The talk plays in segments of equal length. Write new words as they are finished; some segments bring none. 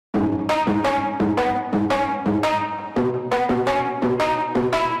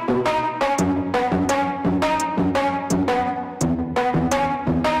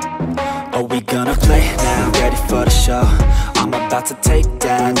about to take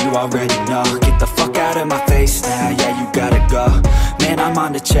down, you already know. Get the fuck out of my face now, yeah, you gotta go. Man, I'm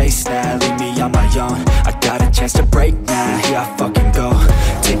on the chase now, leave me on my own. I got a chance to break now, here I fucking go.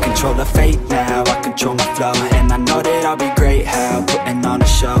 Take control of fate now, I control my flow. And I know that I'll be great, how, putting on a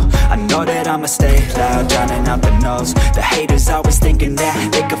show. I know that I'ma stay loud, drowning out the noise. The haters always thinking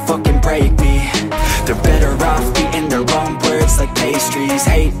that they could fucking break me. They're better off eating their own words like pastries.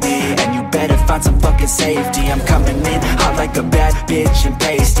 Hate me, and you better find some fucking safety. I'm coming in hot like a bad bitch in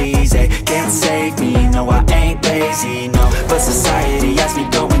pasties. They can't save me, no I ain't lazy, no. But society has me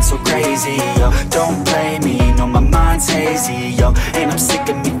going so crazy, yo. Don't blame me, no my mind's hazy, yo. And I'm sick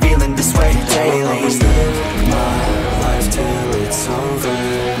of me feeling this way daily. I'll always live my life till it's over,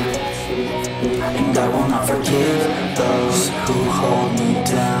 and I will not forgive those who hold me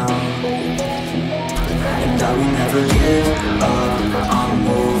down. And I will never give up, I'm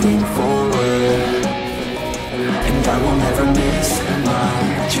moving forward. And I will never miss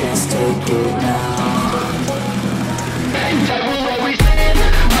my chance, take it now. And I will always live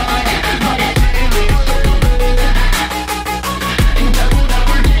my life till it's over, and I will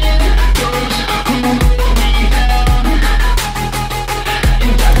never give those who hold me down.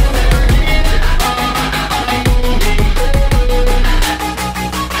 And I will never give up, I'm moving forward.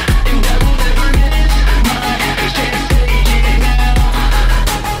 And I will never miss my chance, take it now.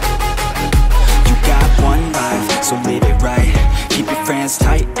 You got one life, so live it right. Keep your friends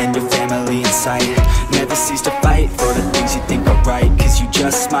tight and your family in sight. Never cease to fight for the things you think are right, cause you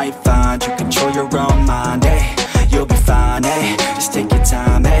just might find you control your own mind, eh? You'll be fine, eh? Just take your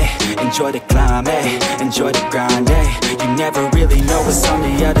time, eh? Enjoy the climb, eh? Enjoy the grind, eh? You never really know what's on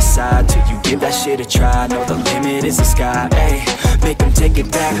the other side till you give that shit a try. Know the limit is the sky, eh? Make them take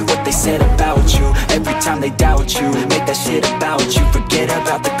it back, what they said about you. Every time they doubt you, make that shit about you. Forget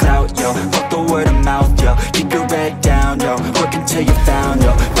about the clout, yo. Fuck the word of mouth, yo. Keep your head down, yo. Work until you're found,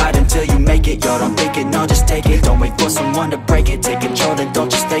 yo. Fight until you make it, yo. Don't think it, no, just take it. Don't wait for someone to break it. Take control and don't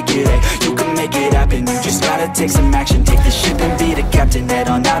just take it, eh? You can make it happen, you just gotta take some action. Take the ship and be the captain. Head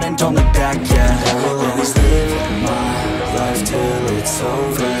on out and don't look back, yeah. I will always live my life till it's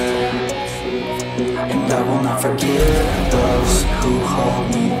over, and I will not forgive those who hold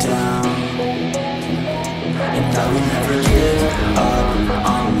me down. And I will never give up,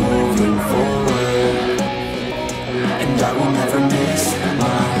 I'm moving forward. And I will never miss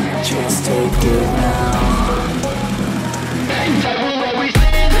my chance, take it now. And I will always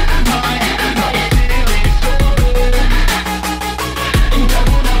live my life till it's over, and I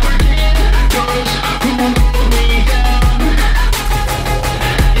will not forgive those who hold me down.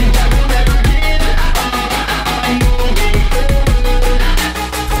 And I will never give up, I'm moving forward.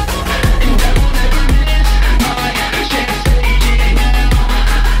 And I will never miss my chance, take it now.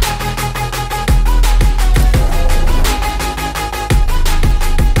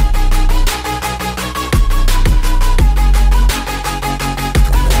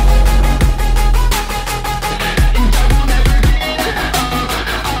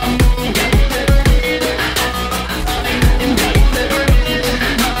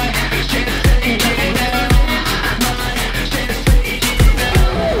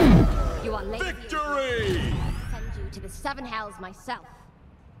 You are late. Victory! I'll send you to the 7 hells myself.